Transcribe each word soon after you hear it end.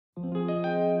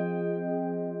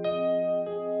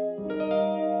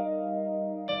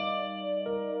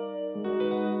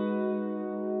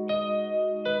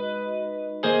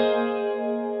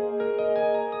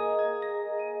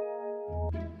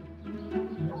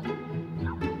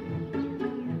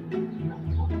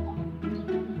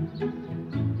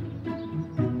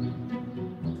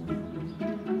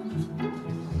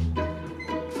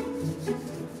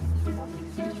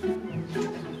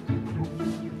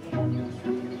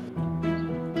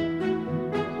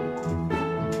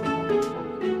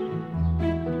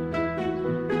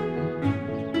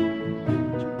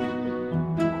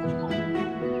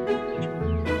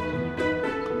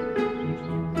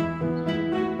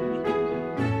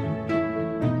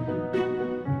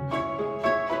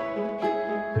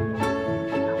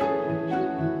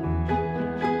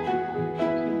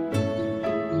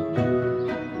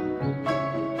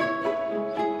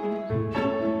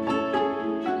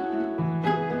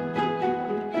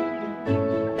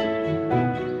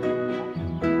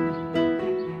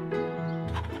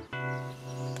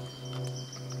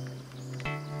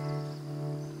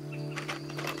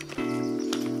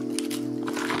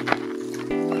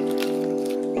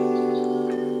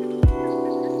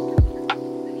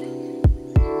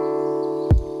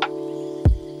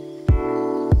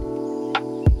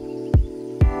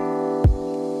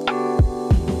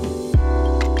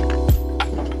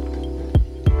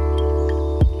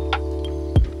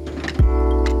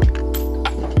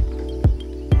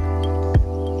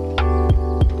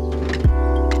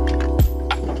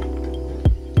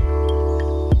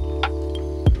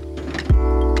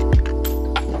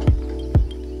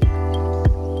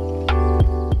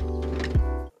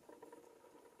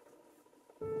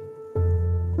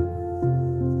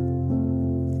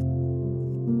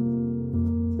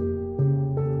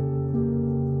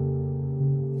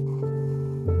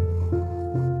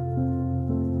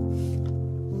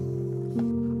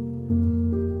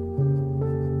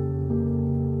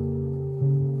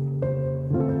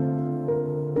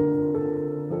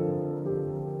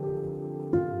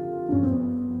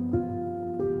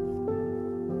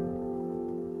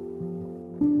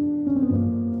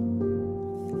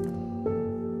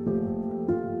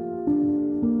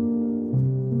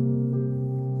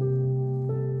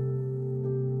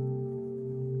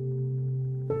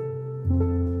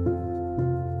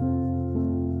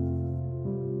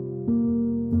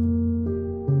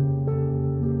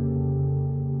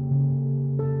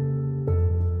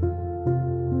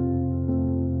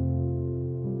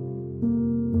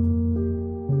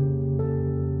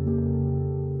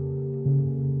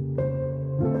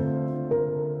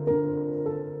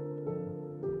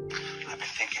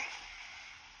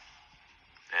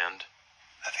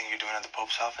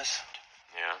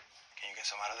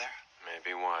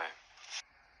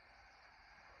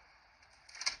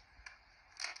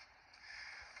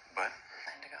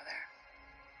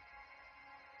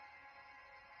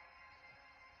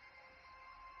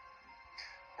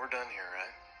done here,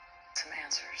 right? Some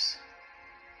answers.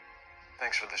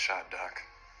 Thanks for the shot, Doc.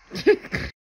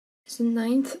 It's the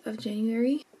 9th of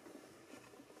January.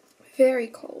 Very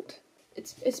cold.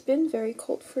 It's been very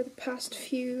cold for the past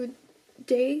few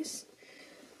days,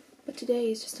 but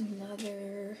today is just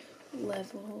another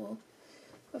level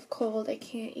of cold. I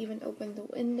can't even open the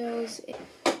windows.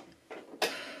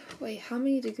 Wait, how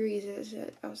many degrees is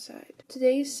it outside?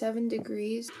 Today is 7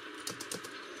 degrees.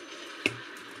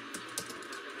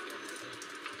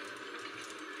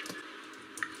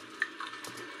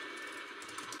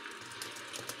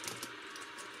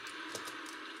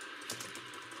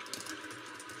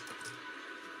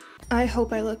 I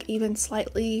hope I look even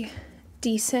slightly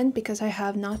decent because I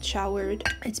have not showered.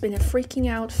 It's been a freaking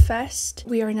out fest.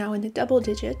 We are now in the double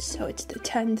digits, so it's the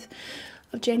 10th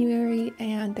of January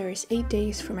and there's 8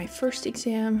 days for my first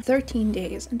exam, 13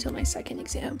 days until my second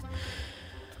exam.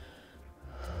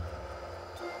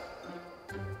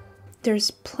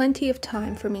 There's plenty of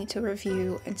time for me to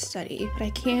review and study, but I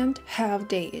can't have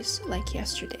days like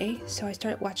yesterday, so I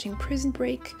started watching Prison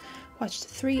Break, watched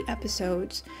 3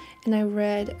 episodes, and I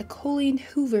read a Colleen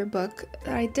Hoover book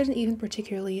that I didn't even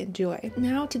particularly enjoy.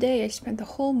 Now today I spent the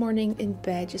whole morning in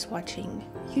bed just watching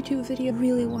YouTube videos. I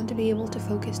really want to be able to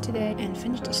focus today and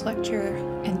finish this lecture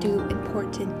and do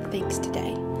important things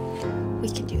today. We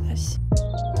can do this.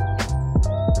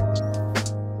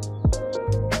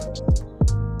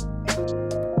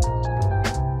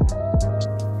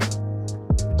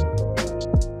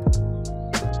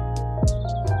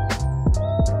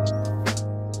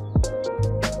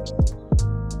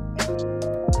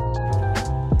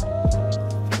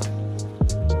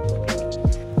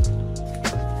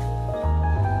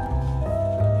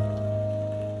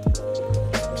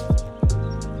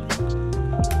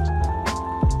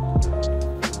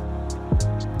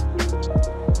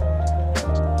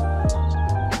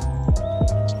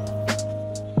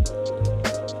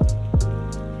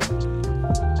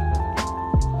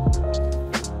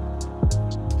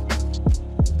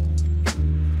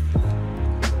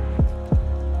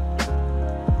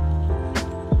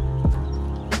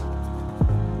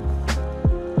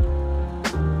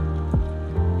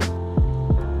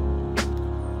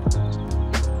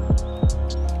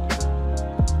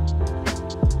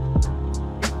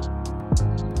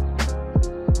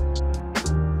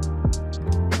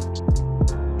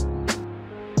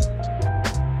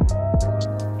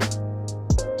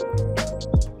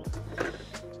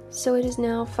 So it is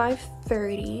now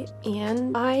 5:30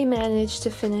 and I managed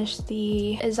to finish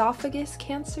the esophagus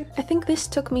cancer. I think this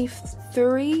took me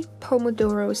 3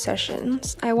 Pomodoro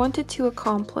sessions. I wanted to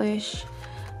accomplish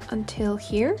until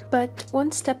here, but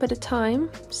one step at a time.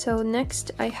 So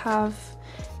next I have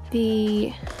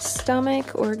the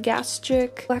stomach or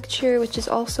gastric lecture, which is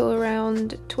also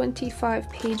around 25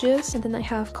 pages. And then I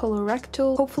have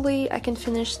colorectal. Hopefully I can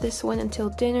finish this one until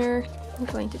dinner. I'm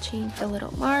going to change the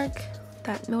little mark.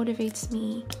 That motivates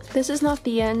me. This is not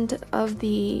the end of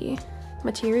the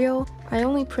material. I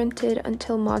only printed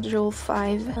until module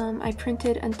 5. I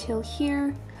printed until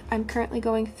here. I'm currently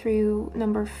going through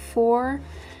number 4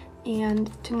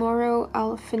 and tomorrow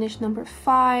I'll finish number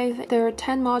 5. There are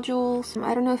 10 modules.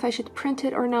 I don't know if I should print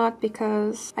it or not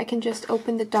because I can just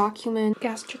open the document.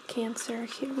 Gastric cancer,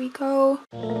 here we go.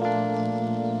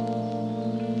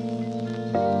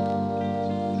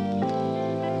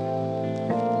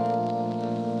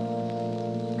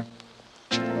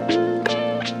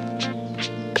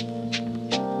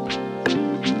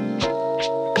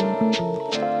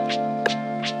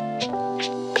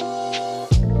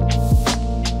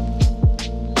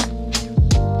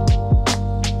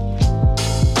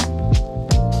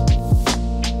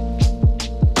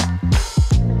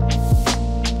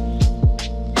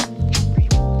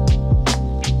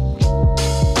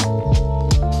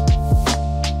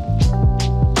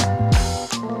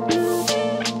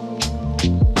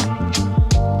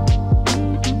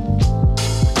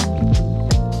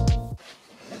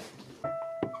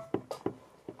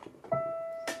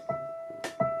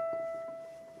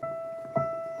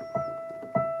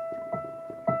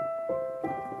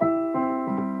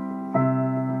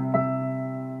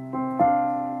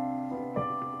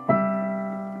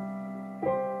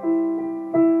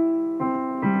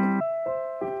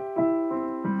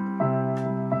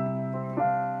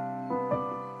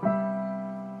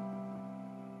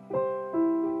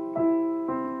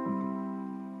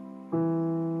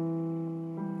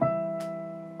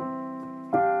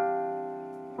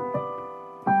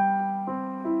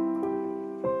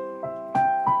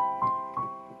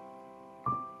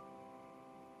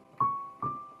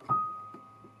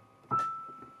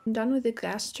 I'm done with the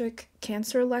gastric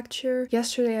cancer lecture.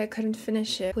 Yesterday I couldn't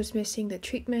finish it, was missing the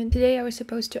treatment. Today I was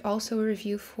supposed to also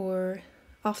review for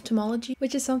ophthalmology,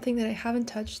 which is something that I haven't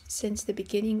touched since the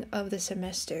beginning of the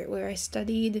semester, where I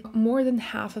studied more than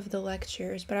half of the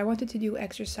lectures, but I wanted to do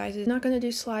exercises. I'm not going to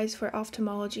do slides for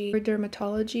ophthalmology or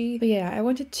dermatology, but yeah, I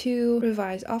wanted to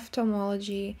revise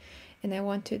ophthalmology and I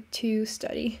wanted to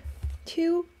study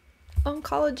 2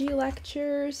 oncology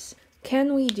lectures.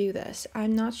 Can we do this?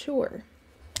 I'm not sure.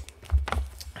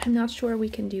 I'm not sure we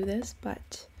can do this,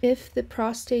 but if the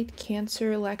prostate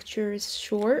cancer lecture is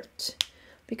short,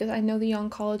 because I know the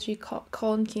oncology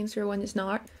colon cancer one is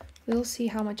not, we'll see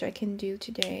how much I can do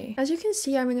today. As you can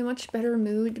see, I'm in a much better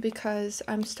mood because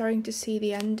I'm starting to see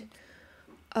the end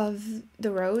of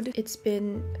the road. It's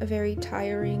been a very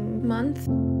tiring month.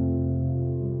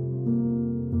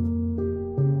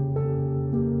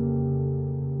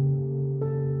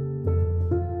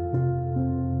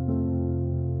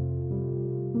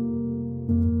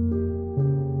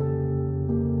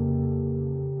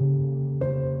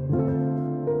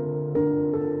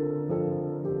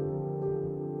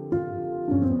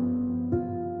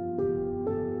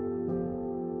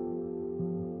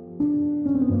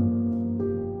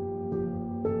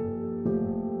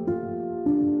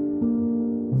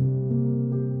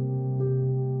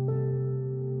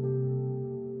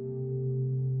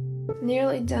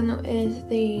 Nearly done with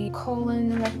the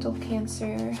colon rectal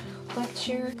cancer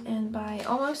lecture, and by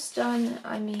almost done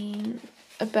I mean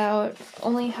about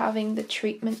only having the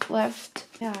treatment left.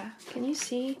 Yeah, can you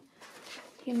see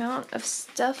the amount of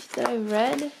stuff that I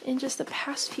read in just the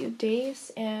past few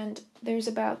days? And there's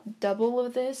about double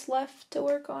of this left to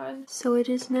work on. So it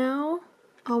is now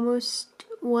almost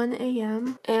 1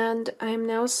 a.m. and I'm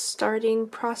now starting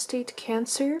prostate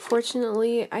cancer.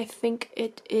 Fortunately, I think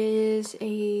it is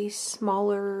a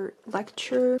smaller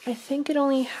lecture. I think it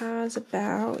only has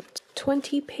about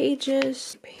 20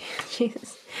 pages. So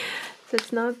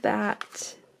it's not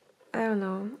that, I don't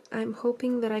know. I'm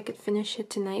hoping that I could finish it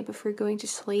tonight before going to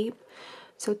sleep.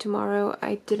 So tomorrow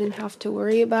I didn't have to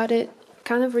worry about it.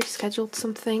 Kind of rescheduled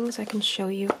some things I can show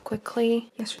you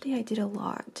quickly. Yesterday I did a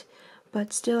lot,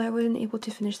 but still I wasn't able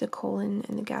to finish the colon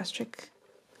and the gastric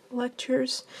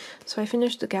lectures. So I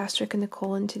finished the gastric and the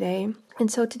colon today.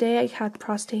 And so today I had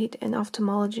prostate and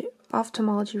ophthalmology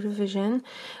revision,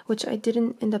 which I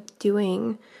didn't end up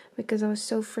doing because I was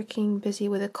so freaking busy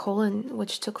with the colon,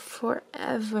 which took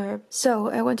forever. So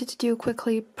I wanted to do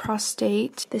quickly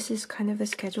prostate. This is kind of the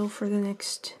schedule for the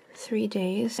next 3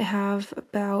 days. I have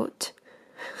about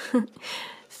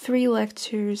 3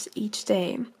 lectures each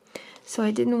day. So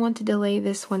I didn't want to delay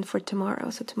this one for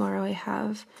tomorrow. So tomorrow I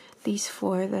have these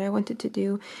 4 that I wanted to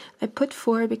do. I put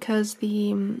 4 because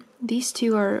these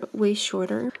 2 are way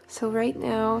shorter. So right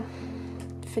now,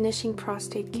 finishing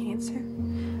prostate cancer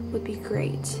would be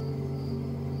great.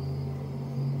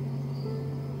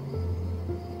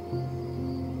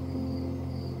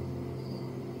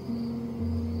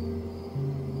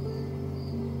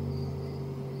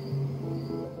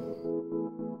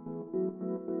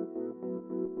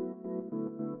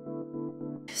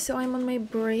 So I'm on my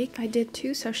break. I did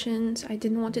 2 sessions. I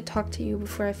didn't want to talk to you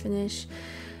before I finish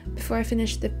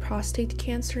the prostate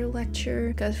cancer lecture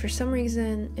because for some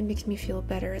reason it makes me feel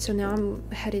better. So now I'm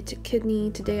headed to kidney.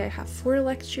 Today I have 4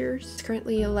 lectures. It's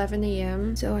currently 11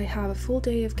 a.m. So I have a full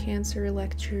day of cancer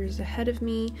lectures ahead of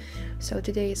me. So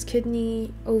today is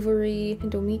kidney, ovary,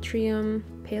 endometrium,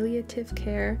 palliative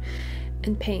care,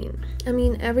 and pain. I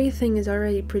mean, everything is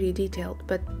already pretty detailed,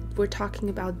 but we're talking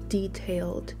about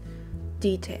details.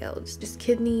 Just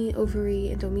kidney,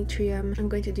 ovary, endometrium. I'm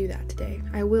going to do that today.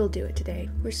 I will do it today.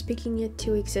 We're speaking it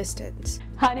to existence.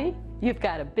 Honey, you've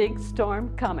got a big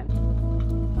storm coming.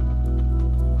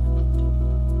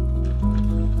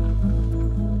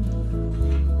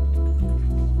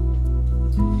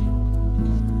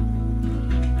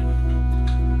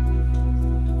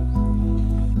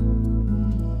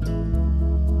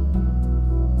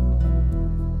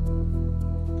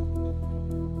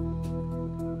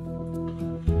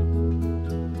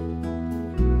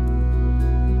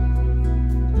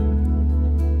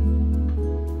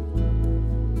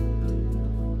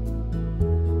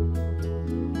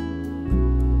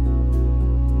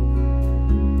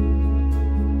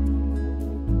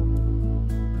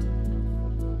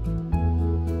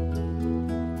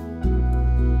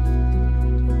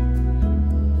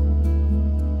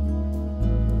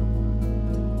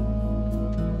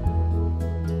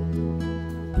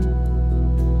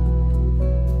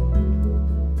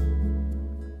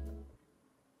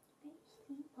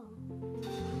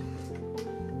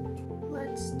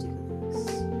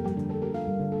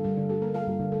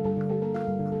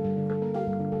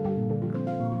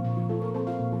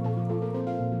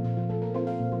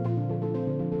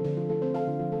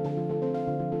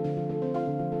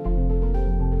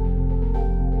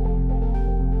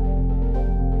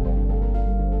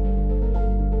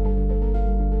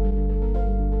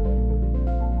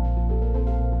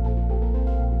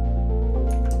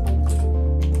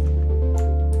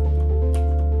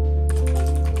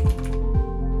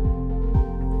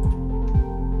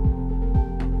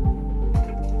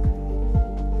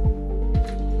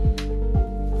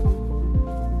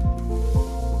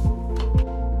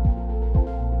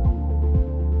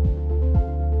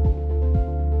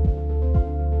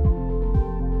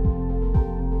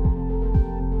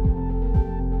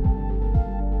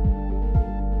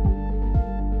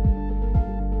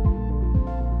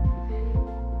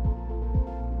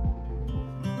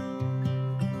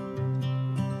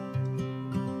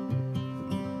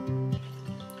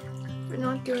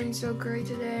 not doing so great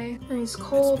today. And it's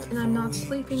cold and I'm not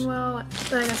sleeping well,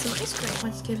 but I got some ice cream.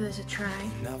 Let's give this a try.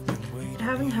 I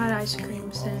haven't had ice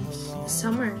cream since the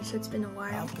summer, so it's been a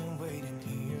while.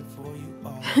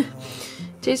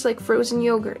 Tastes like frozen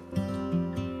yogurt.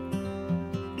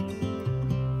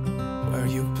 Where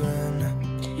you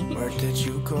been? Where did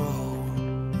you go?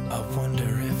 I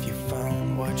wonder if you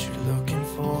found what you're looking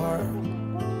for.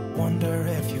 Wonder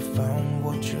if you found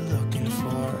what you're looking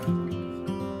for.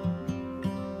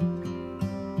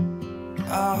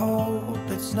 I hope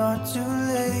it's not too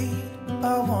late.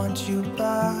 I want you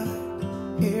back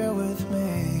here with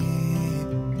me.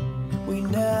 We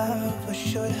never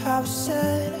should have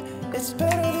said it's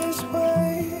better this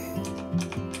way.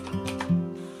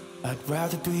 I'd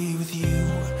rather be with you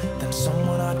than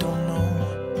someone I don't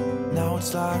know. Now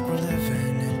it's like we're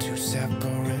living in two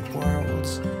separate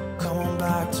worlds. Come on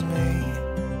back to me,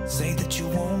 say that you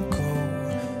won't go.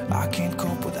 I can't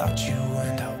cope without you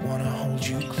and I wanna hold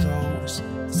you close.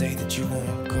 Say that you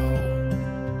won't go.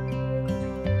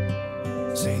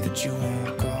 Say that you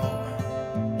won't go.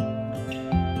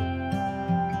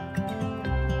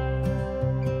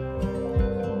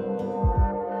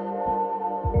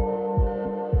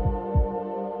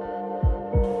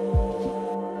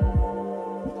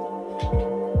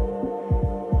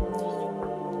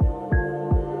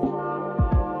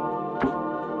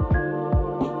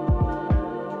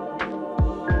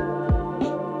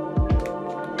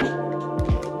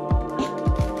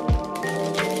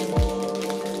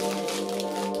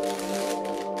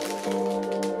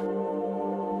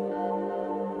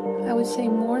 I would say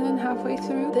more than halfway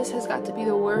through. This has got to be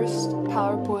the worst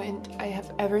PowerPoint I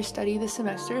have ever studied this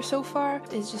semester so far.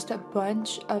 It's just a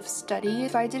bunch of study.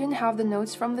 If I didn't have the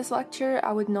notes from this lecture,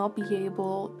 I would not be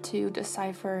able to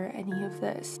decipher any of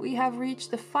this. We have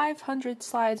reached the 500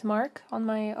 slides mark on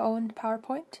my own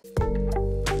PowerPoint.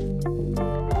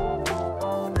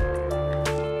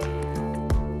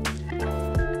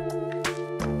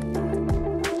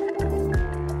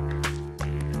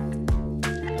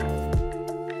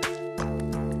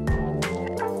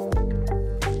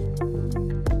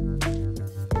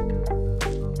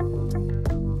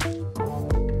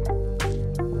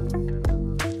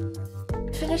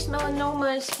 Finished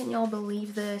melanomas. Can y'all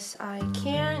believe this? I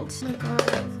can't. Oh my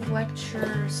god,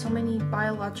 lecture, so many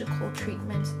biological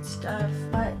treatments and stuff,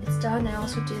 but it's done. I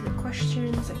also did the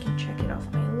questions. I can check it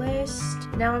off my list.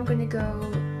 Now I'm gonna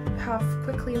go have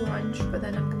quickly lunch, but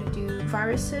then I'm gonna do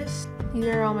viruses. These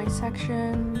are all my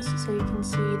sections, so you can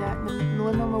see that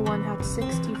melanoma 1 had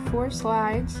 64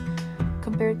 slides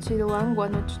compared to the lung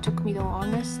one, which took me the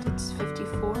longest. It's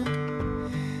 54.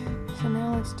 So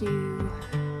now let's do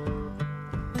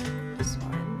this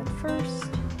one, but first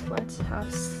let's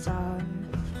have some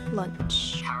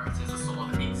lunch. Characters are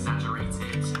sort of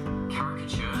exaggerated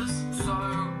caricatures, so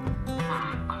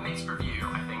a mixed review,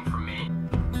 I think, from me.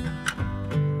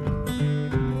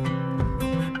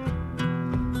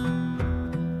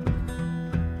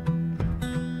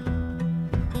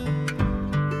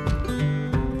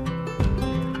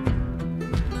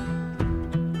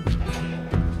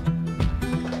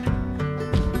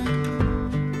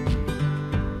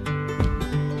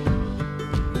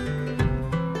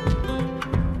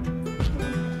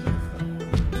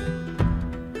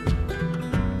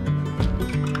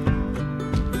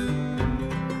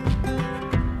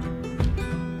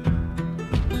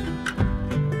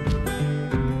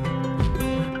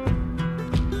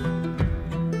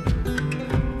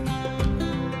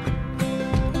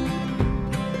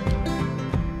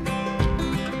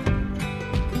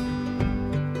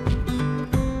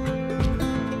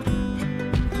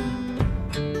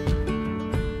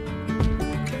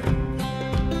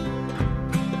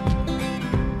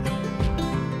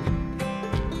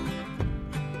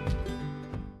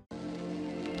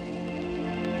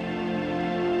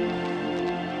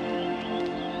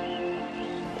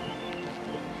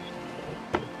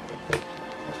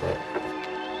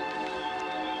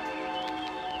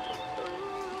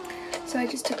 So I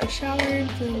just took a shower,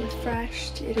 feeling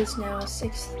refreshed. It is now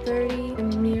 6:30.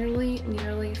 I'm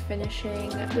nearly finishing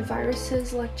the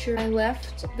viruses lecture. I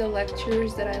left the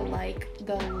lectures that I like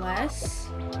the less.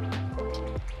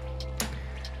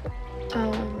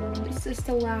 This is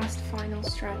the last final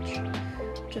stretch.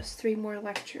 Just 3 more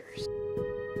lectures.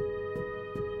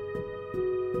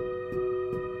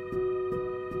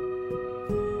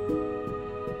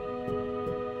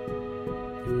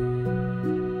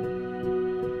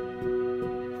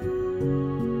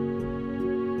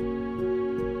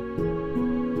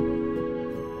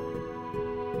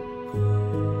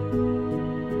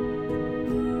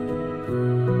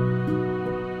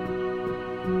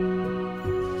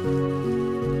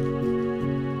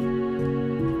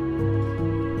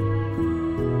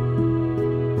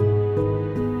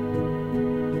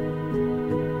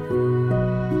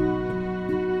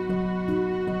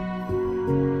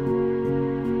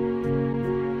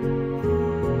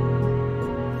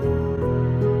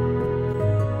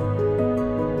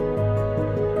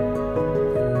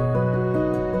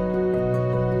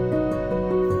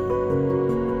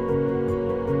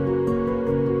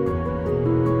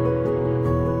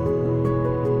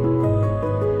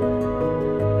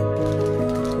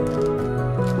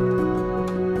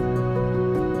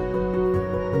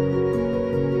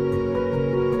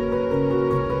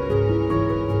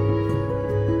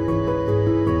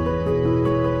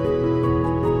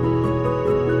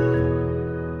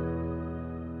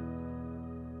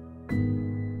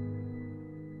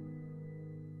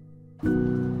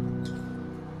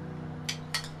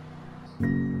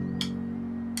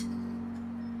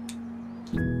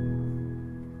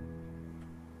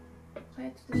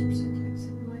 percento vai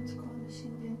ser numa escola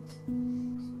descendente.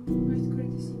 Mais de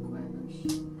 45 anos.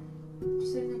 Por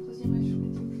ser a neoplasia mais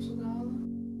frequente em Portugal.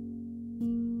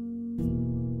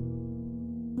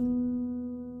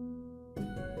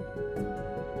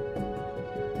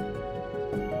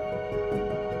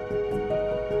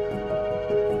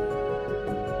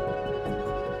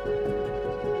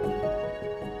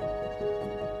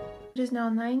 It is now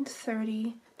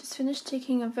 9:30. Just finished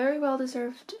taking a very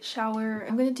well-deserved shower.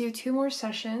 I'm going to do 2 more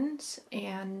sessions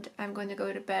and I'm going to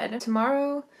go to bed.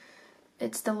 Tomorrow,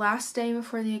 it's the last day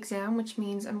before the exam, which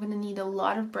means I'm going to need a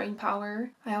lot of brain power.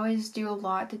 I always do a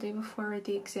lot the day before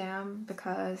the exam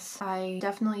because I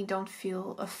definitely don't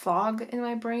feel a fog in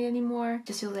my brain anymore.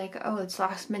 Just feel like, oh, it's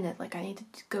last minute, like I need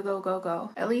to go.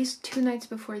 At least 2 nights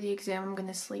before the exam, I'm going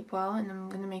to sleep well and I'm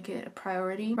going to make it a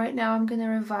priority. Right now, I'm going to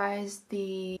revise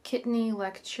the kidney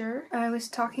lecture. I was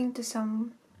talking to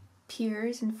some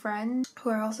peers and friends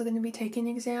who are also going to be taking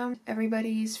the exam.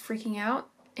 Everybody's freaking out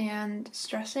and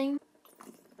stressing.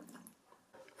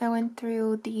 I went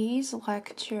through these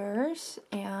lectures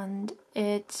and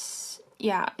it's,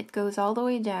 yeah, it goes all the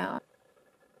way down.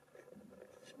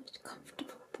 Most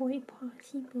comfortable boy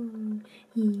possible.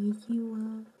 Yes, you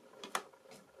are.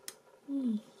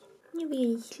 You're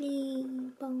very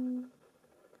sleepy.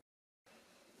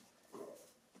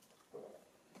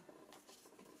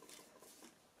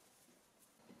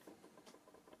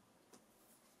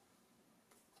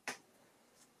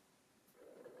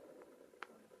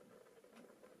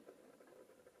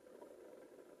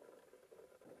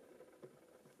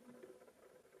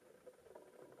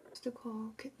 To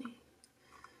call kidney.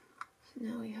 So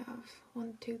now we have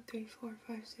 1, 2, 3, 4,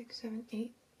 5, 6, 7,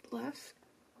 8 left.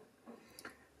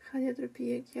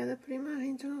 Radioterapia guiada primária,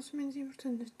 então não somente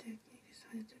importante das técnicas.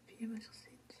 Radioterapia mais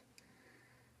recente.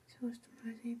 São as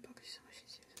tumorais em hipócritas são mais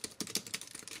sensíveis.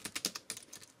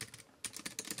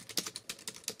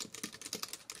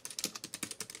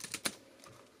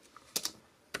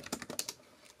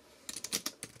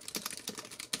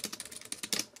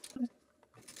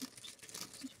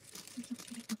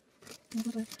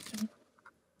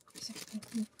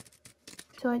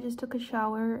 So I just took a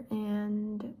shower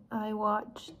and I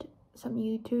watched some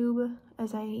YouTube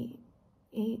as I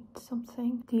ate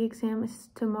something. The exam is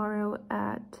tomorrow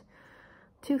at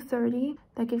 2:30.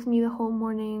 That gives me the whole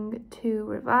morning to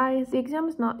revise. The exam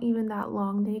is not even that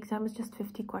long. The exam is just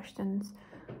 50 questions.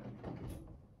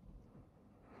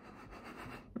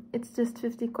 It's just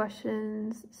 50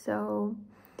 questions, so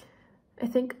I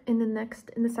think in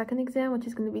the second exam, which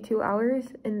is going to be 2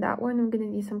 hours, in that one I'm going to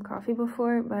need some coffee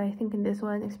before, but I think in this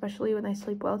one, especially when I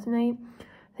sleep well tonight,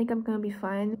 I think I'm going to be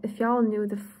fine. If y'all knew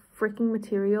the freaking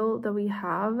material that we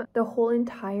have, the whole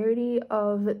entirety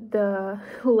of the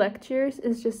lectures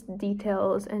is just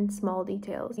details and small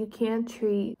details. You can't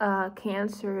treat a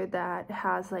cancer that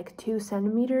has like 2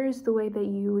 centimeters the way that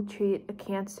you would treat a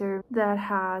cancer that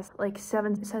has like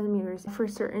 7 centimeters. For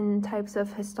certain types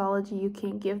of histology, you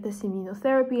can't give this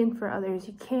immunotherapy, and for others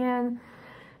you can.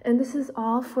 And this is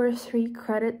all for a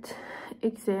 3-credit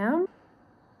exam.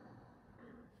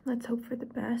 Let's hope for the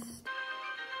best.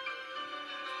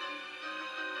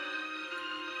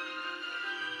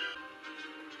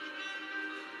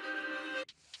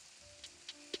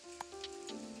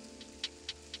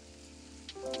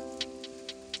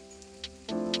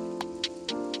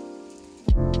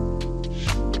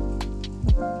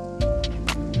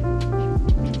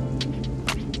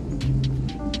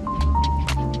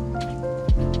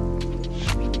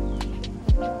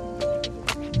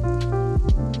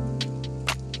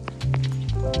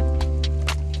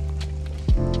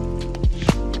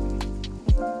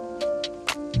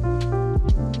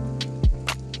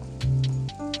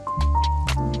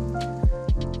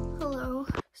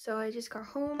 So I just got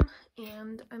home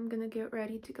and I'm gonna get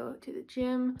ready to go to the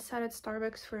gym. I sat at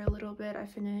Starbucks for a little bit. I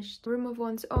finished Room of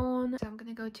One's Own. So I'm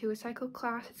gonna go to a cycle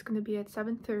class. It's gonna be at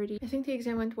 7:30. I think the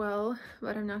exam went well,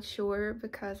 but I'm not sure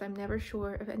because I'm never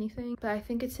sure of anything. But I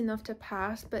think it's enough to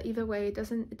pass. But either way, it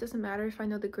doesn't matter if I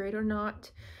know the grade or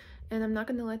not. And I'm not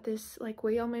gonna let this like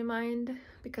weigh on my mind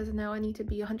because now I need to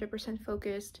be 100%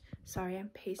 focused. Sorry, I'm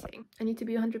pacing. I need to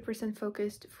be 100%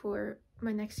 focused for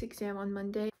my next exam on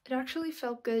Monday. It actually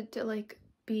felt good to like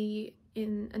be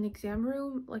in an exam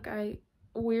room. Like I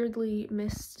weirdly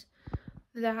missed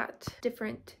that.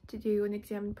 Different to do an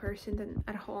exam in person than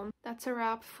at home. That's a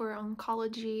wrap for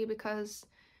oncology because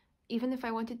even if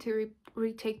I wanted to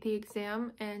retake the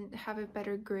exam and have a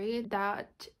better grade,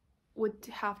 that would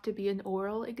have to be an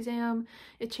oral exam.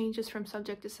 It changes from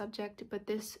subject to subject, but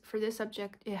for this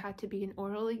subject it had to be an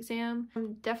oral exam.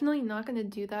 I'm definitely not going to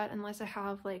do that unless I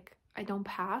have like I don't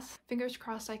pass. Fingers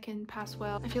crossed I can pass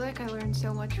well. I feel like I learned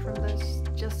so much from this.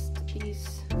 Just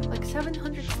these like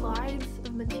 700 slides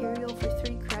of material for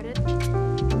 3 credits.